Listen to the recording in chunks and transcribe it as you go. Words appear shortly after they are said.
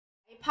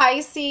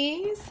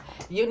Pisces,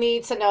 you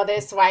need to know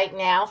this right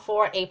now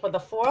for April the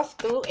 4th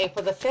through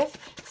April the 5th,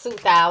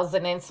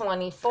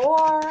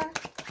 2024.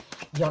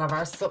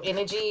 Universal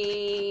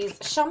energies,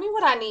 show me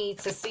what I need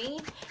to see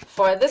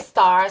for the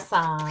star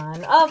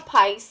sign of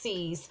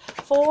Pisces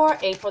for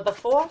April the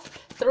 4th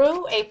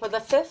through April the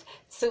 5th,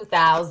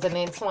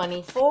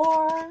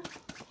 2024.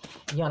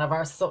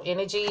 Universal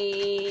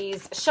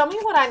energies, show me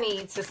what I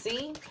need to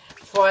see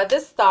for the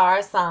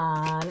star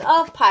sign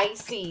of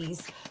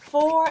Pisces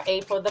for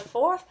April the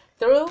 4th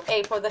through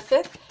April the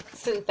 5th,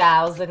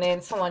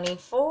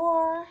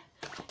 2024.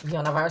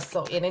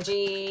 Universal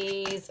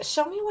energies,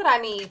 show me what I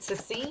need to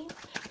see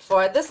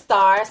for the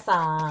star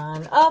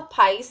sign of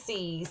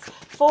Pisces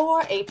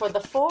for April the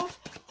 4th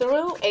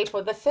through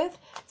April the 5th,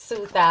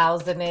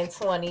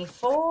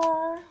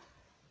 2024.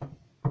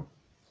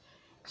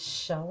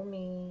 Show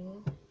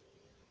me.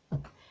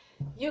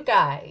 You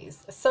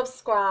guys,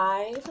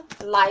 subscribe,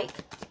 like,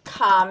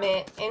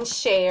 comment, and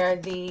share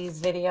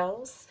these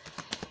videos.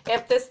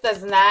 If this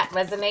does not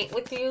resonate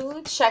with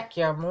you, check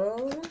your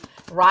moon,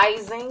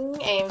 rising,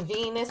 and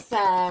Venus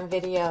sign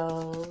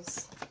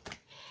videos.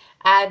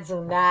 I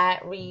do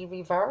not read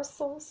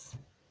reversals.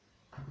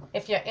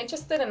 If you're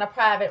interested in a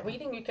private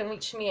reading, you can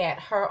reach me at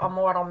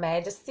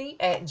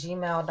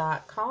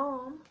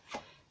HerImmortalMajesty@gmail.com.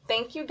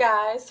 Thank you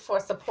guys for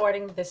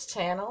supporting this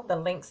channel. The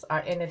links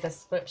are in the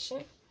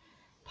description.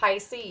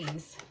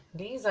 Pisces,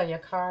 these are your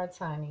cards,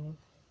 honey.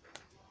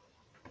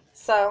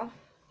 So,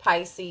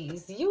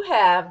 Pisces, you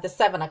have the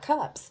Seven of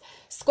Cups.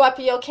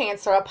 Scorpio,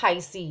 Cancer, or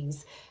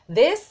Pisces.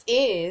 This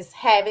is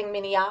having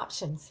many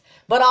options,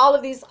 but all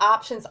of these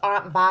options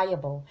aren't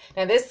viable.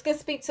 Now, this can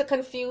speak to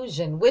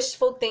confusion,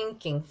 wishful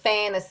thinking,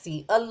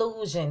 fantasy,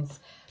 illusions,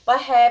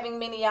 but having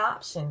many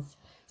options.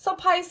 So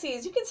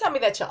Pisces, you can tell me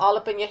that you're all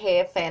up in your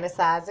head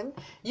fantasizing.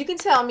 You can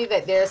tell me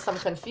that there's some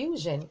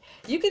confusion.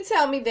 You can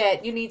tell me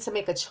that you need to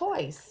make a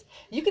choice.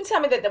 You can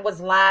tell me that there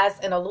was lies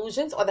and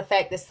illusions, or the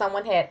fact that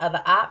someone had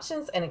other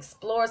options and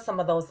explore some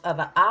of those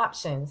other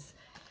options.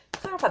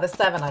 Clarify the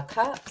Seven of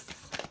Cups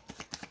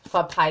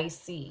for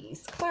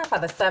Pisces. Clarify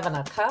the Seven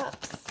of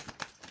Cups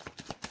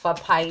for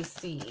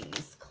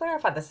Pisces.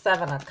 Clarify the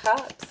Seven of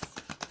Cups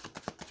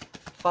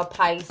for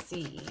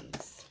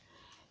Pisces.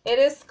 It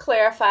is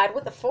clarified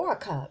with the Four of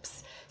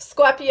Cups.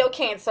 Scorpio,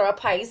 Cancer, or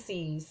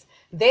Pisces.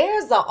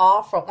 There's an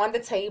offer on the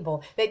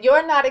table that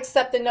you're not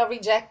accepting or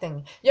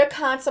rejecting. You're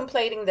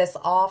contemplating this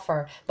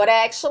offer, but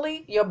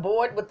actually you're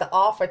bored with the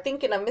offer,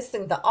 thinking of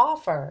missing the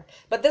offer.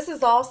 But this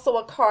is also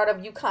a card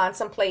of you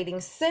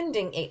contemplating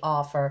sending an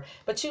offer,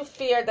 but you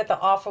fear that the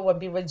offer would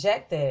be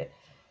rejected.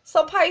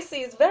 So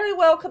Pisces, very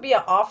well could be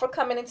an offer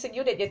coming into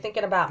you that you're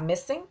thinking about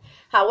missing.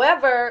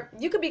 However,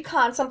 you could be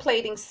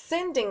contemplating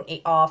sending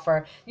an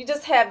offer. You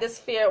just have this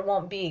fear it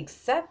won't be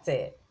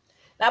accepted.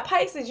 Now,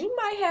 Pisces, you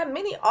might have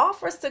many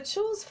offers to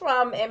choose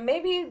from, and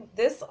maybe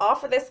this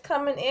offer that's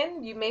coming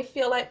in, you may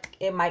feel like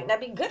it might not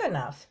be good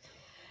enough.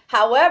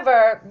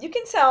 However, you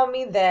can tell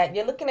me that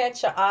you're looking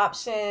at your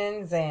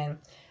options, and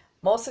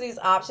most of these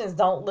options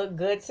don't look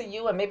good to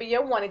you, and maybe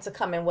you're wanting to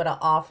come in with an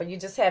offer. You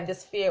just have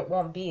this fear it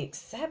won't be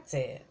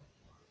accepted.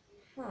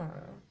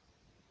 Or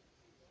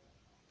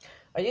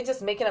you're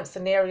just making up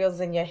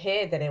scenarios in your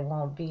head that it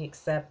won't be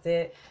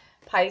accepted.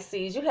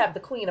 Pisces, you have the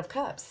Queen of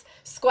Cups.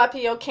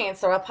 Scorpio,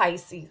 Cancer, or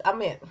Pisces. I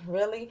mean,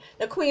 really?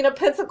 The Queen of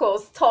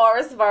Pentacles,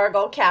 Taurus,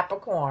 Virgo,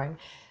 Capricorn.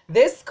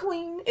 This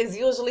queen is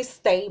usually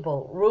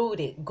stable,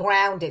 rooted,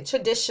 grounded,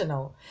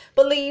 traditional,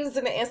 believes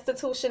in the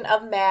institution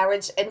of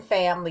marriage and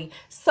family,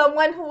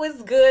 someone who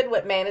is good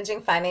with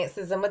managing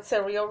finances and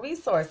material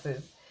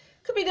resources.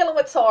 Could be dealing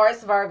with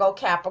Taurus, Virgo,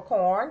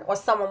 Capricorn, or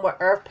someone with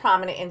Earth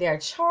prominent in their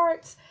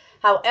charts.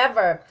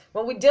 However,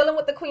 when we're dealing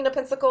with the Queen of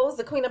Pentacles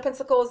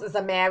is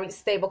a married,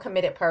 stable,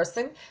 committed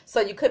person. So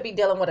you could be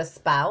dealing with a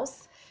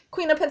spouse.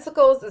 Queen of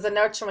Pentacles is a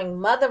nurturing,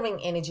 mothering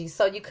energy.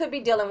 So you could be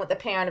dealing with the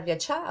parent of your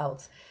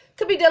child.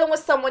 Could be dealing with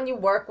someone you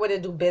work with or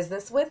do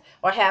business with,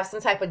 or have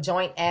some type of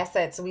joint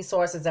assets,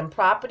 resources, and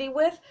property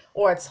with,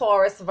 or a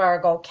Taurus,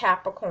 Virgo,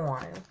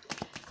 Capricorn.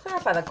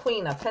 Clarify the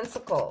Queen of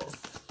Pentacles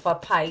for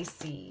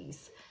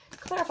Pisces.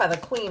 Clarify the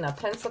Queen of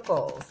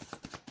Pentacles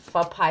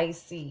for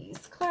Pisces.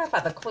 Clarify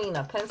the Queen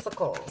of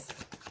Pentacles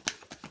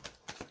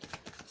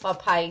for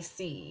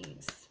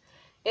Pisces.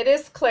 It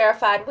is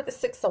clarified with the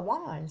Six of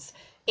Wands.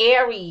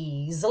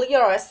 Aries, Leo,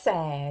 or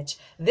Sag.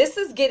 This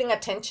is getting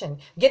attention,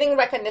 getting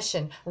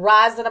recognition,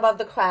 rising above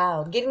the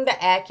crowd, getting the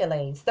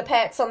accolades, the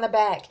pats on the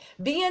back,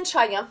 being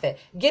triumphant,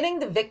 getting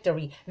the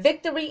victory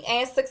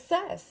and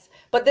success.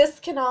 But this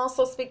can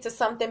also speak to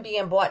something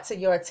being brought to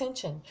your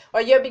attention,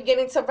 or you're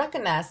beginning to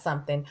recognize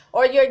something,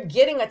 or you're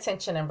getting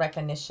attention and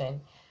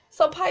recognition.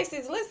 So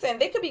Pisces, listen,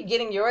 they could be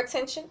getting your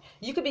attention.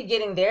 You could be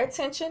getting their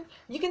attention.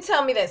 You can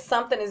tell me that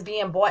something is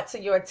being brought to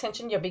your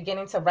attention. You're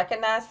beginning to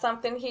recognize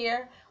something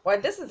here, or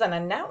this is an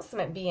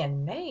announcement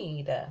being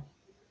made.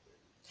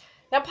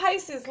 Now,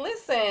 Pisces,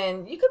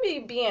 listen, you could be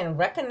being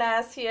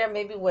recognized here,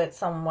 maybe with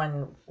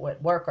someone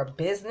with work or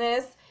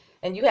business,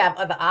 and you have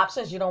other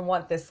options. You don't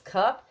want this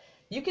cup.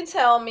 You can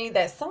tell me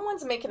that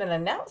someone's making an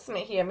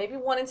announcement here, maybe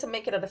wanting to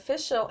make it an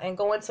official and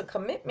go into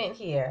commitment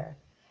here.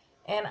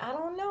 And I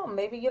don't know,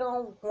 maybe you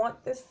don't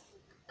want this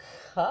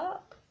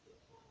cup.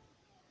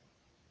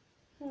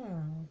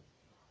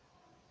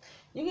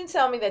 You can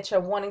tell me that you're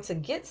wanting to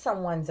get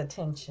someone's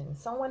attention,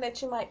 someone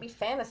that you might be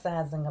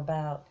fantasizing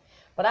about.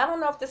 But I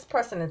don't know if this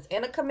person is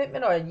in a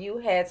commitment or you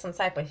had some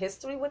type of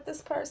history with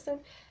this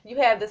person. You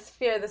have this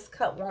fear this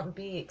cup won't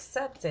be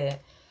accepted.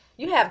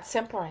 You have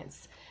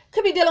Temperance.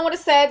 Could be dealing with a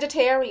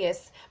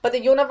Sagittarius, but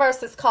the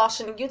universe is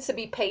cautioning you to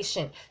be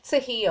patient, to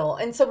heal,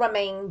 and to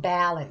remain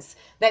balanced.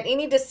 That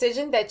any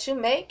decision that you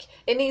make,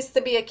 it needs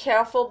to be a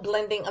careful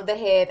blending of the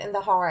head and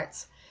the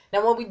heart.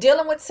 Now, when we're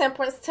dealing with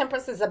Temperance,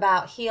 Temperance is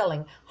about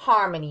healing,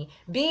 harmony,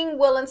 being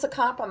willing to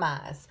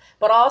compromise,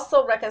 but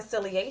also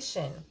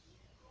reconciliation.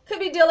 Could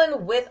be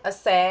dealing with a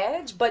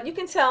Sag, but you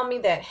can tell me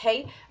that,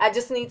 hey, I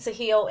just need to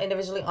heal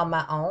individually on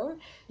my own.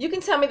 You can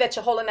tell me that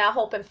you're holding out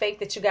hope and faith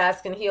that you guys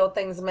can heal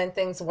things, mend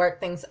things, work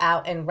things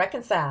out, and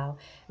reconcile.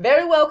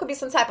 Very well could be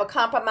some type of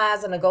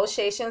compromise or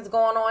negotiations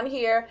going on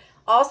here.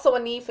 Also a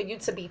need for you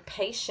to be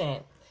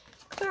patient.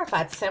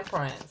 Clarify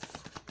Temperance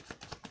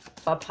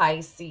for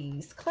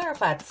Pisces.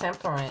 Clarify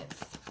Temperance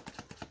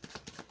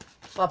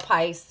for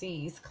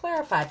Pisces.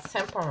 Clarify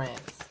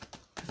Temperance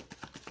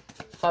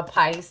for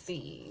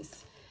Pisces.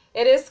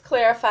 It is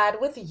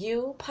clarified with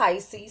you,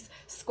 Pisces,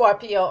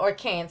 Scorpio, or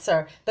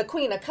Cancer, the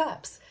Queen of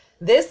Cups.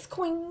 This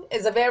queen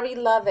is a very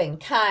loving,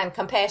 kind,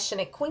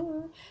 compassionate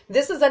queen.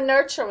 This is a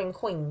nurturing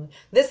queen.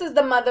 This is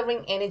the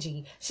mothering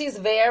energy. She's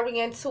very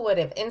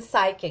intuitive and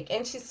psychic,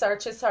 and she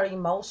searches her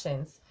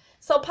emotions.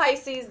 So,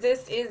 Pisces,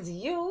 this is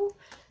you.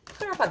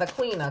 Clarify the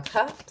Queen of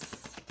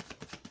Cups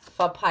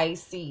for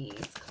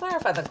Pisces.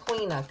 Clarify the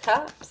Queen of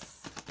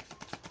Cups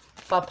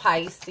for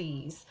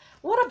Pisces.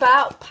 What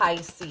about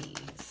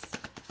Pisces?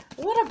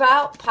 What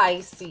about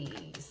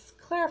Pisces?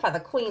 Clarify the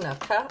Queen of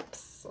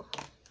Cups.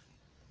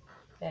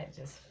 That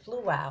just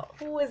flew out.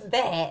 Who is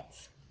that?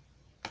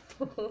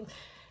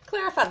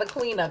 Clarify the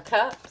Queen of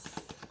Cups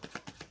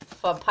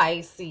for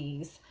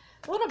Pisces.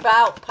 What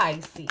about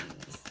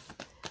Pisces?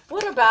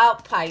 What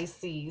about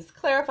Pisces?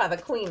 Clarify the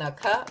Queen of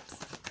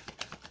Cups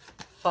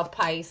for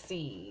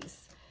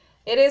Pisces.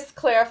 It is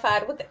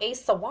clarified with the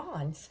Ace of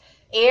Wands.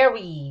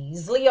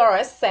 Aries, Leo,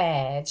 or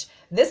Sag.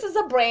 This is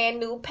a brand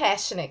new,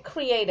 passionate,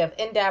 creative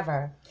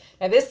endeavor.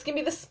 Now, this can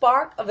be the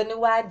spark of a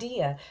new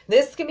idea.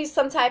 This can be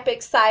some type of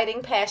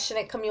exciting,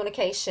 passionate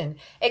communication,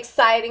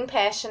 exciting,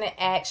 passionate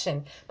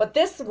action. But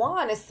this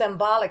wand is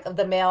symbolic of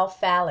the male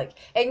phallic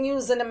and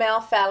using the male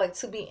phallic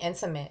to be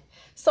intimate.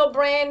 So,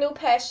 brand new,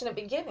 passionate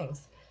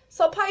beginnings.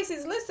 So,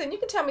 Pisces, listen, you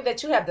can tell me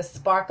that you have the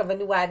spark of a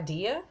new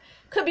idea.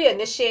 Could be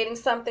initiating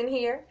something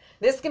here.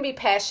 This can be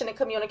passionate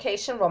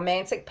communication,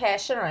 romantic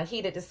passion, or a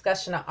heated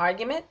discussion or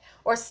argument,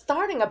 or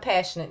starting a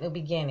passionate new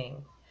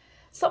beginning.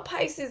 So,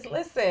 Pisces,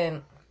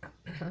 listen.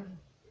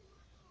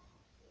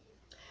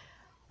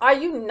 Are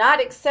you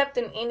not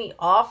accepting any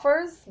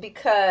offers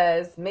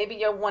because maybe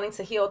you're wanting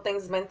to heal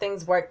things, mend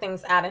things, work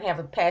things out, and have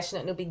a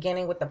passionate new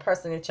beginning with the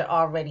person that you're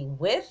already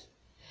with?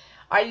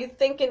 Are you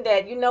thinking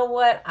that, you know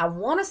what, I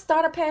want to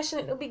start a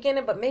passionate new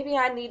beginning, but maybe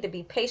I need to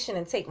be patient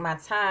and take my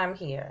time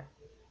here?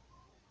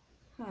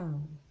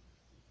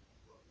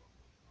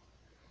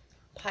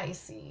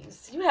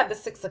 Pisces, you have the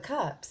Six of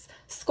Cups.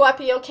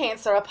 Scorpio,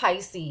 Cancer, or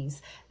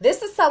Pisces.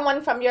 This is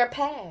someone from your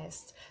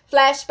past.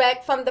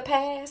 Flashback from the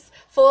past,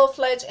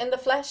 full-fledged in the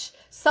flesh.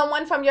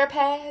 Someone from your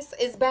past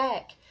is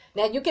back.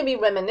 Now, you can be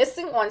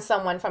reminiscing on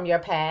someone from your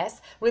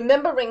past,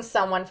 remembering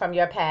someone from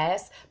your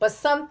past, but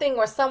something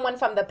or someone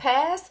from the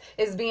past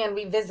is being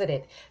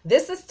revisited.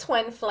 This is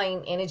twin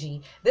flame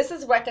energy. This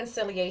is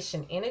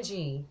reconciliation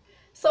energy.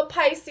 So,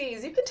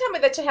 Pisces, you can tell me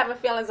that you're having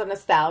feelings of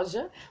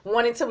nostalgia,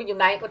 wanting to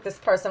reunite with this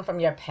person from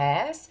your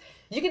past.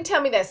 You can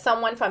tell me that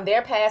someone from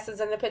their past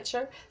is in the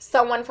picture,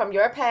 someone from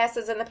your past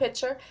is in the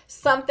picture,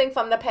 something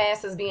from the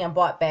past is being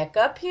brought back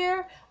up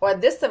here, or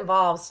this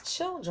involves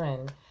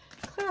children.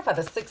 Clarify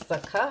the Six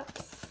of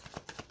Cups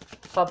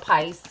for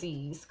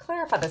Pisces.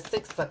 Clarify the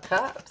Six of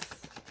Cups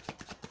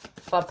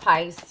for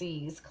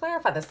Pisces.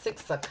 Clarify the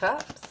Six of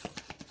Cups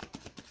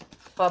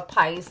for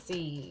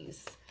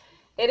Pisces.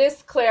 It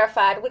is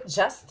clarified with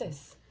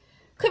justice.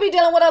 Could be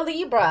dealing with a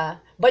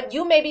Libra, but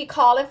you may be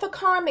calling for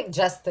karmic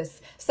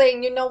justice,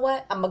 saying, you know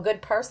what, I'm a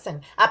good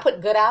person. I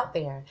put good out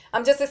there.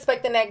 I'm just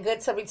expecting that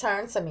good to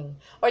return to me.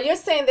 Or you're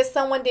saying that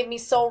someone did me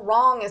so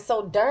wrong and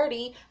so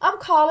dirty, I'm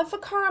calling for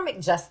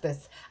karmic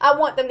justice. I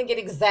want them to get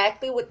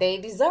exactly what they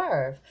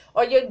deserve.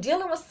 Or you're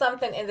dealing with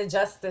something in the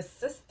justice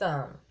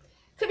system.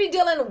 Could be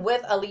dealing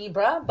with a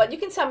Libra, but you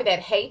can tell me that,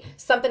 hey,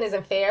 something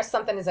isn't fair,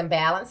 something isn't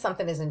balanced,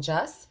 something isn't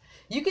just.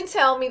 You can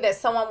tell me that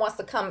someone wants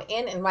to come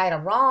in and right a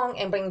wrong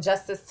and bring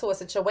justice to a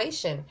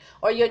situation.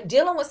 Or you're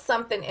dealing with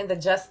something in the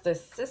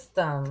justice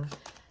system.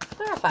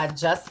 Clarify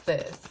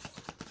justice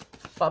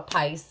for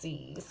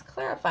Pisces.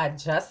 Clarify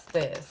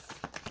justice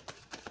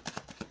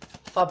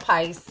for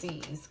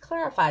Pisces.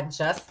 Clarify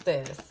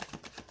justice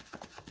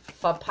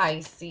for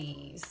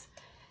Pisces.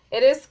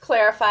 It is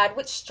clarified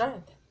with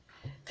strength.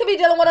 Could be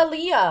dealing with a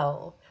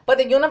Leo. But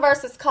the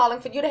universe is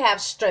calling for you to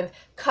have strength,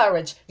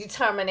 courage,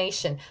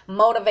 determination,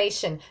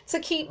 motivation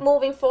to keep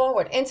moving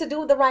forward and to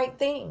do the right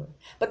thing.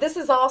 But this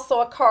is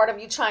also a card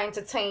of you trying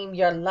to tame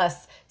your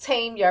lust,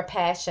 tame your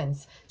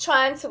passions,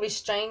 trying to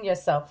restrain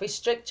yourself,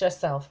 restrict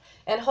yourself,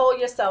 and hold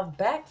yourself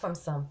back from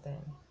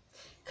something.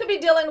 Could be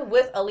dealing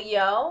with a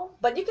Leo,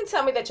 but you can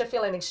tell me that you're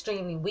feeling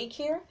extremely weak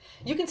here.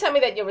 You can tell me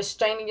that you're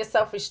restraining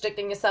yourself,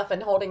 restricting yourself,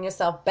 and holding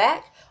yourself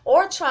back,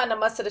 or trying to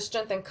muster the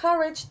strength and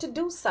courage to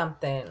do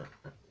something.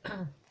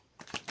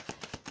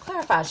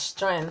 Clarify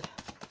strength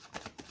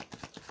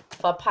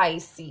for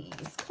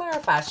Pisces.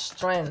 Clarify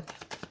strength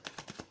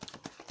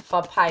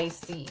for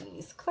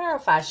Pisces.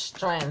 Clarify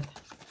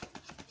strength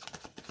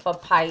for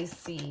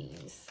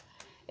Pisces.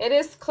 It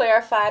is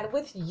clarified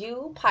with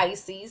you,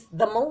 Pisces,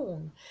 the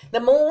moon. The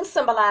moon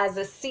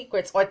symbolizes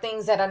secrets or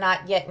things that are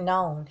not yet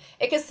known.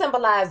 It can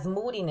symbolize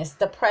moodiness,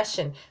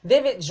 depression,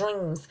 vivid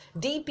dreams,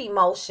 deep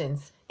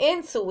emotions,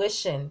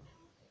 intuition,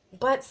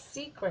 but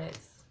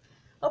secrets.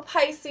 Oh,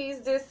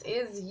 Pisces, this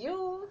is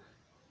you.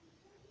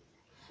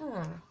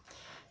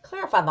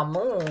 Clarify the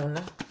moon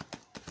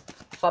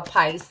for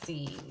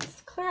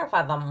Pisces.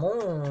 Clarify the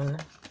moon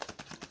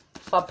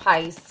for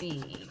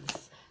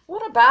Pisces.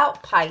 What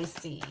about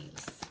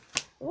Pisces?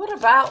 What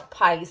about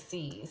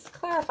Pisces?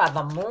 Clarify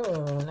the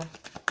moon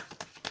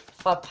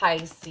for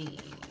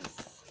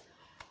Pisces.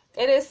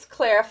 It is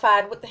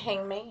clarified with the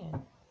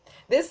Hangman.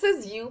 This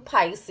is you,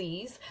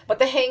 Pisces, but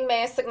the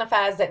Hangman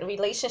signifies that the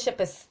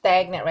relationship is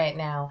stagnant right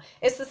now.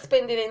 It's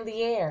suspended in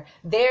the air.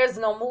 There's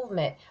no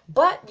movement,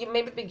 but you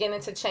may be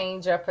beginning to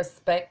change your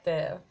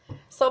perspective.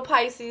 So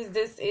Pisces,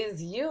 this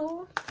is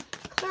you.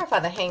 Clarify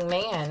the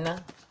Hangman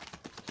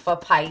for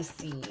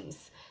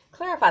Pisces.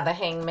 Clarify the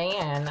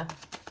Hangman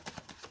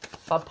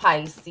for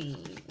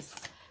Pisces.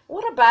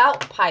 What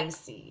about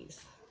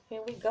Pisces?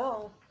 Here we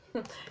go.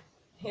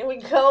 Here we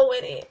go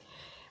with it.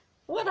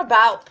 What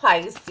about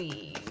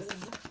Pisces?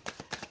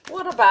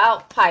 What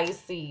about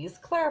Pisces?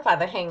 Clarify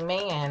the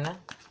Hangman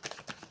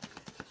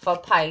for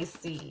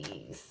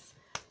Pisces.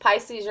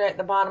 Pisces, you're at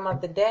the bottom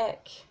of the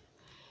deck.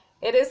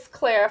 It is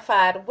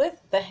clarified with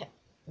the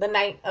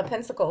Knight of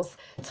Pentacles.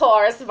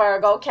 Taurus,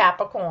 Virgo,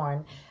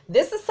 Capricorn.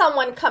 This is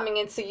someone coming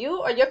into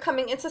you, or you're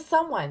coming into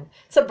someone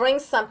to bring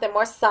something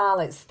more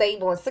solid,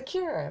 stable, and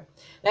secure.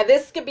 Now,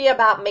 this could be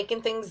about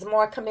making things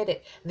more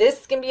committed.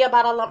 This can be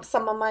about a lump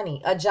sum of money,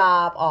 a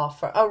job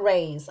offer, a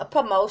raise, a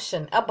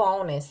promotion, a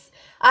bonus,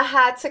 a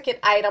high-ticket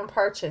item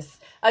purchase,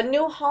 a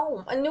new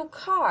home, a new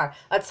car,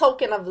 a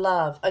token of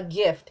love, a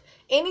gift,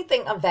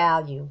 anything of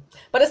value.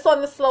 But it's on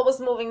the slowest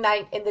moving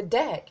knight in the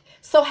deck.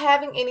 So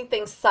having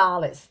anything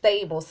solid,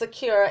 stable,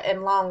 secure,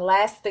 and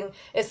long-lasting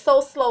is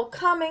so slow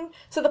coming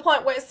to the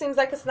point where it seems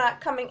like it's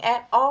not coming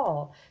at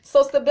all.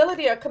 So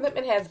stability or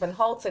commitment has been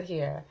halted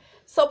here.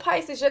 So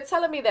Pisces, you're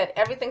telling me that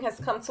everything has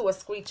come to a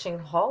screeching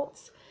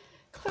halt.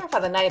 Clarify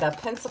the Knight of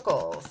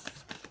Pentacles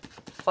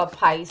for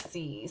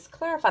Pisces.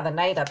 Clarify the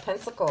Knight of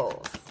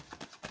Pentacles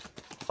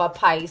for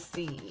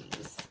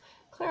Pisces.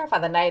 Clarify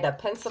the Knight of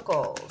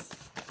Pentacles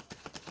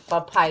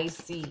for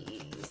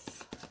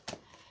Pisces.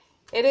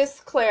 It is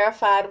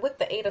clarified with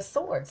the Eight of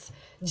Swords.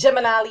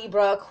 Gemini,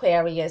 Libra,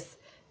 Aquarius.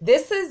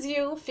 This is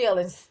you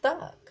feeling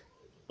stuck,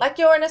 like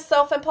you're in a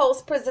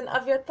self-imposed prison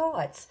of your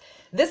thoughts.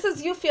 This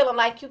is you feeling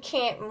like you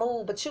can't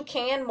move, but you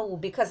can move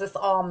because it's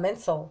all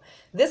mental.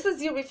 This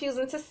is you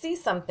refusing to see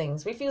some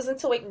things, refusing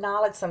to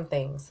acknowledge some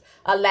things,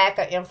 a lack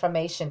of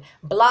information,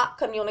 blocked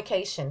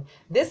communication.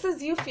 This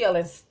is you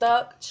feeling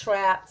stuck,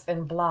 trapped,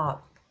 and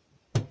blocked.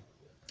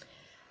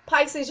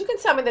 Pisces, you can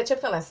tell me that you're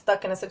feeling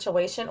stuck in a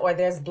situation or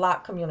there's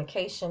blocked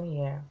communication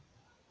here.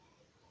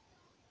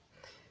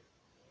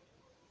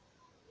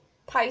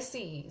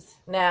 Pisces,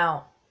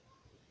 now,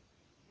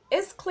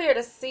 it's clear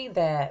to see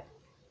that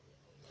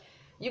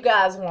you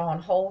guys were on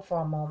hold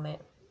for a moment.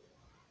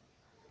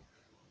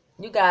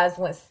 You guys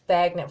went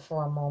stagnant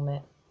for a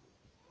moment.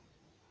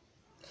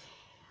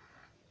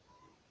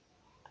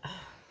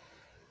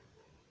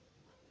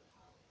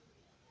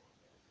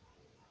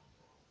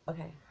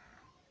 Okay.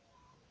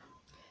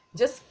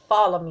 Just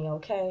follow me,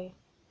 okay?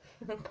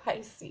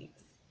 Pisces.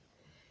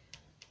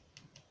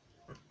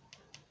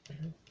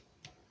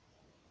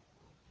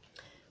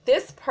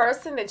 This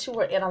person that you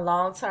were in a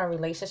long-term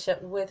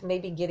relationship with may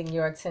be getting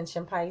your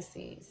attention,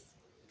 Pisces.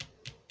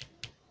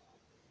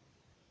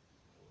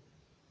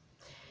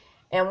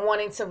 And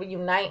wanting to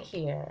reunite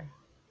here.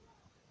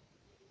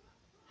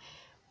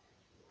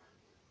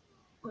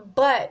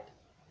 But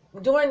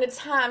during the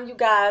time you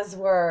guys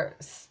were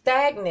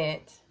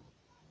stagnant,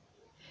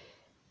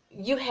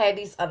 you had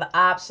these other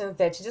options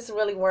that you just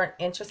really weren't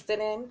interested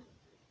in.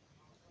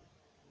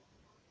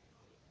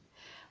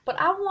 But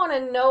I want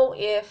to know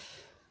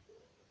if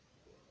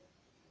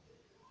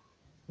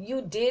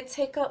you did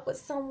take up with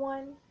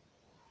someone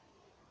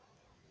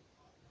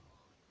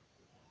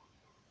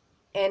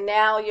and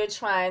now you're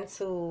trying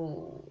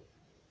to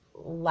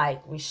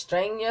like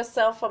restrain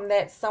yourself from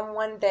that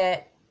someone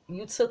that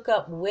you took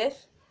up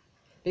with.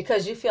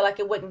 because you feel like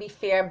it wouldn't be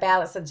fair and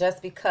balanced, or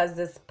just because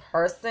this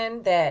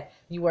person that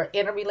you were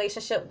in a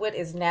relationship with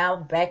is now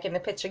back in the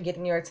picture,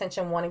 getting your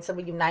attention, wanting to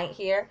reunite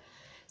here.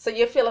 So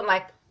you're feeling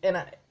like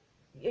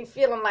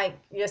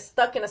you're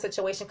stuck in a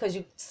situation because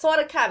you sort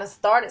of kind of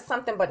started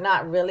something, but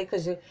not really,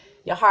 because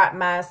your heart,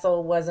 mind,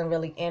 soul wasn't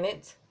really in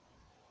it.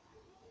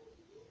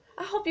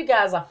 I hope you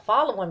guys are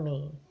following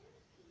me.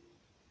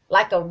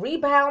 Like a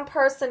rebound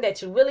person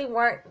that you really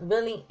weren't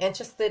really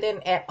interested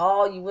in at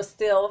all. You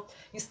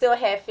still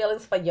had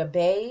feelings for your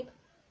babe.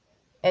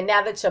 And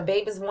now that your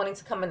babe is wanting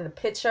to come into the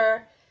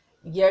picture,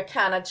 you're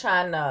kind of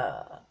trying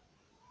to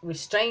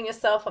restrain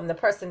yourself from the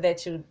person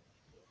that you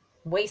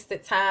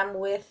wasted time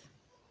with,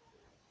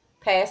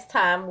 past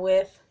time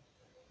with,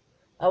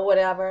 or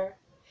whatever.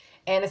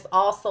 And it's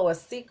also a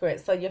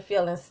secret, so you're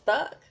feeling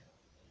stuck.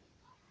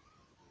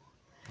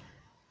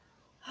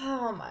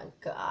 Oh my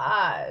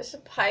gosh,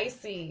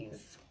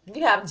 Pisces.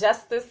 You have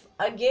justice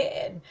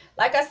again.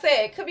 Like I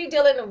said, it could be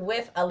dealing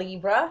with a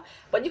Libra,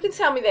 but you can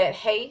tell me that,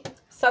 hey,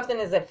 something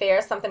isn't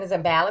fair, something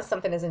isn't balanced,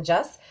 something isn't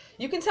just.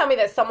 You can tell me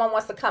that someone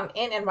wants to come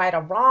in and right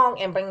a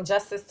wrong and bring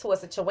justice to a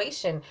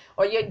situation,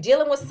 or you're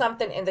dealing with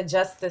something in the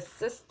justice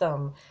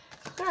system.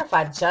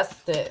 Clarify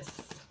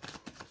justice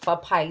for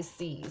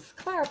Pisces.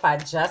 Clarify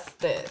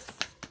justice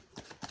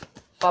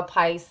for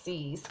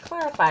Pisces.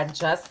 Clarify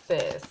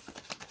justice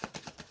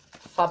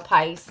for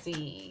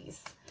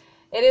Pisces.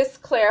 It is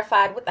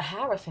clarified with the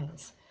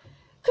Hierophant.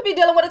 Could be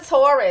dealing with a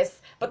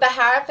Taurus, but the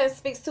Hierophant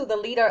speaks to the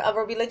leader of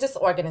a religious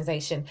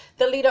organization,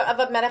 the leader of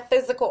a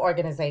metaphysical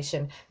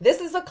organization.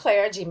 This is a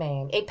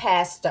clergyman, a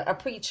pastor, a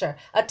preacher,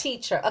 a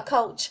teacher, a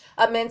coach,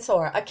 a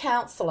mentor, a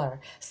counselor,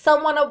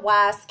 someone of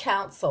wise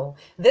counsel.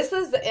 This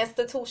is the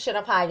institution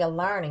of higher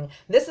learning.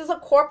 This is a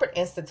corporate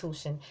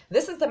institution.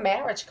 This is the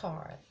marriage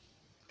card.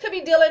 Could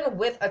be dealing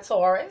with a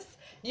Taurus.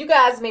 You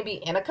guys may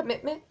be in a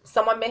commitment.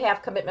 Someone may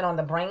have commitment on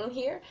the brain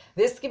here.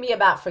 This can be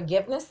about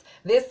forgiveness.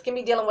 This can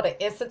be dealing with an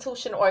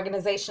institution,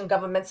 organization,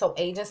 governmental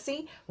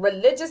agency,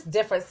 religious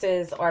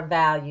differences, or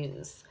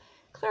values.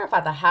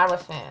 Clarify the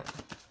Hierophant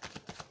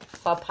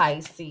for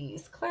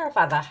Pisces.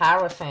 Clarify the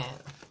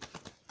Hierophant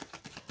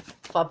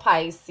for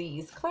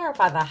Pisces.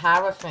 Clarify the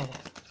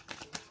Hierophant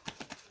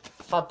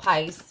for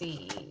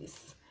Pisces.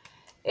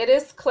 It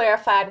is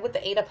clarified with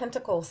the Eight of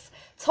Pentacles.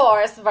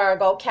 Taurus,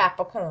 Virgo,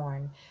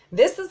 Capricorn.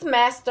 This is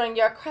mastering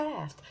your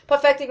craft,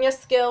 perfecting your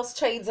skills,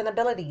 trades, and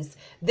abilities.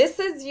 This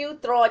is you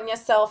throwing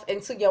yourself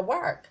into your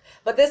work.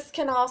 But this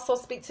can also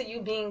speak to you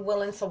being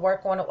willing to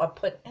work on it or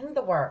put in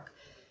the work.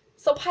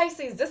 So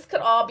Pisces, this could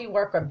all be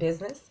work or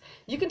business.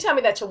 You can tell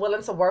me that you're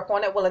willing to work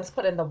on it, willing to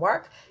put in the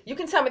work. You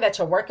can tell me that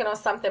you're working on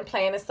something,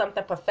 planning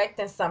something,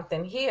 perfecting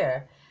something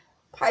here.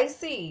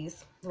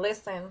 Pisces,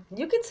 listen,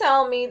 you can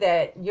tell me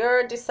that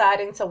you're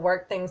deciding to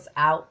work things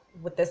out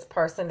with this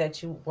person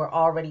that you were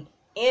already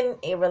in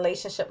a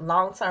relationship,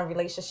 long-term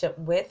relationship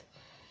with.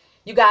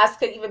 You guys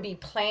could even be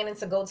planning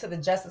to go to the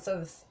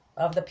justice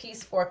of the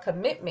peace for a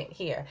commitment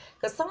here,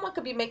 because someone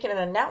could be making an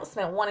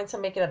announcement, wanting to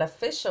make it an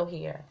official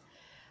here.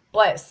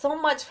 But so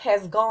much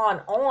has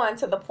gone on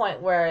to the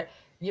point where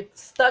you're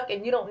stuck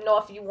and you don't know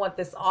if you want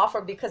this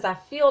offer, because I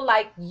feel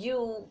like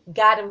you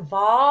got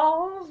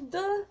involved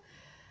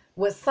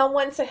with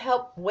someone to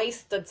help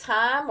waste the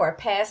time or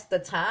pass the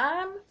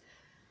time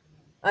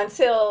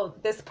until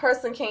this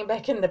person came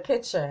back in the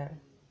picture.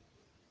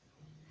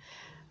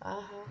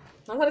 I'm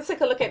going to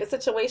take a look at the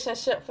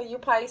situationship for you,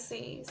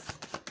 Pisces.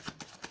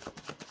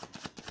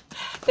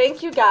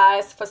 Thank you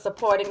guys for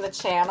supporting the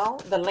channel.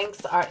 The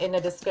links are in the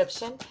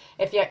description.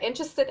 If you're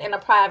interested in a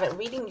private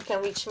reading, you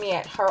can reach me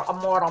at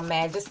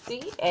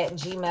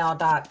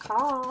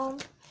HerImmortalMajesty@gmail.com.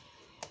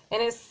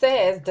 And it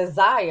says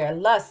desire,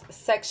 lust,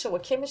 sexual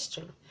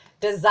chemistry.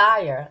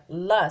 Desire,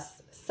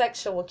 lust,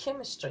 sexual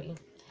chemistry.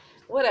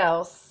 What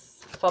else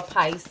for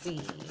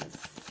Pisces?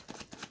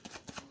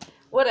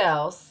 What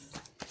else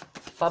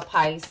for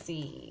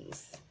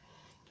Pisces?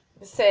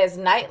 It says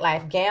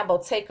nightlife, gamble,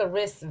 take a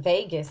risk,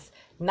 Vegas.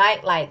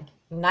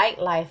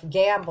 Nightlife,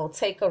 gamble,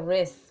 take a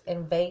risk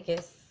in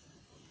Vegas.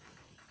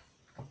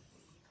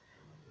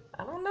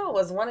 I don't know.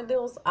 Was one of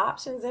those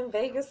options in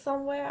Vegas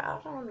somewhere? I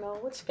don't know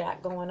what you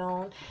got going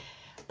on.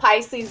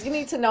 Pisces, you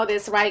need to know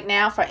this right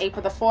now for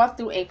April the 4th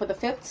through April the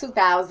 5th,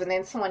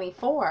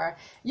 2024.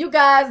 You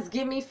guys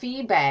give me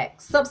feedback.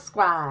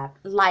 Subscribe,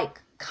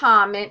 like,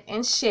 comment,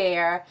 and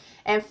share.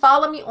 And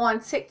follow me on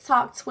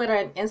TikTok, Twitter,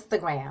 and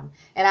Instagram.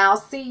 And I'll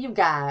see you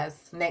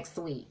guys next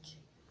week.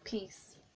 Peace.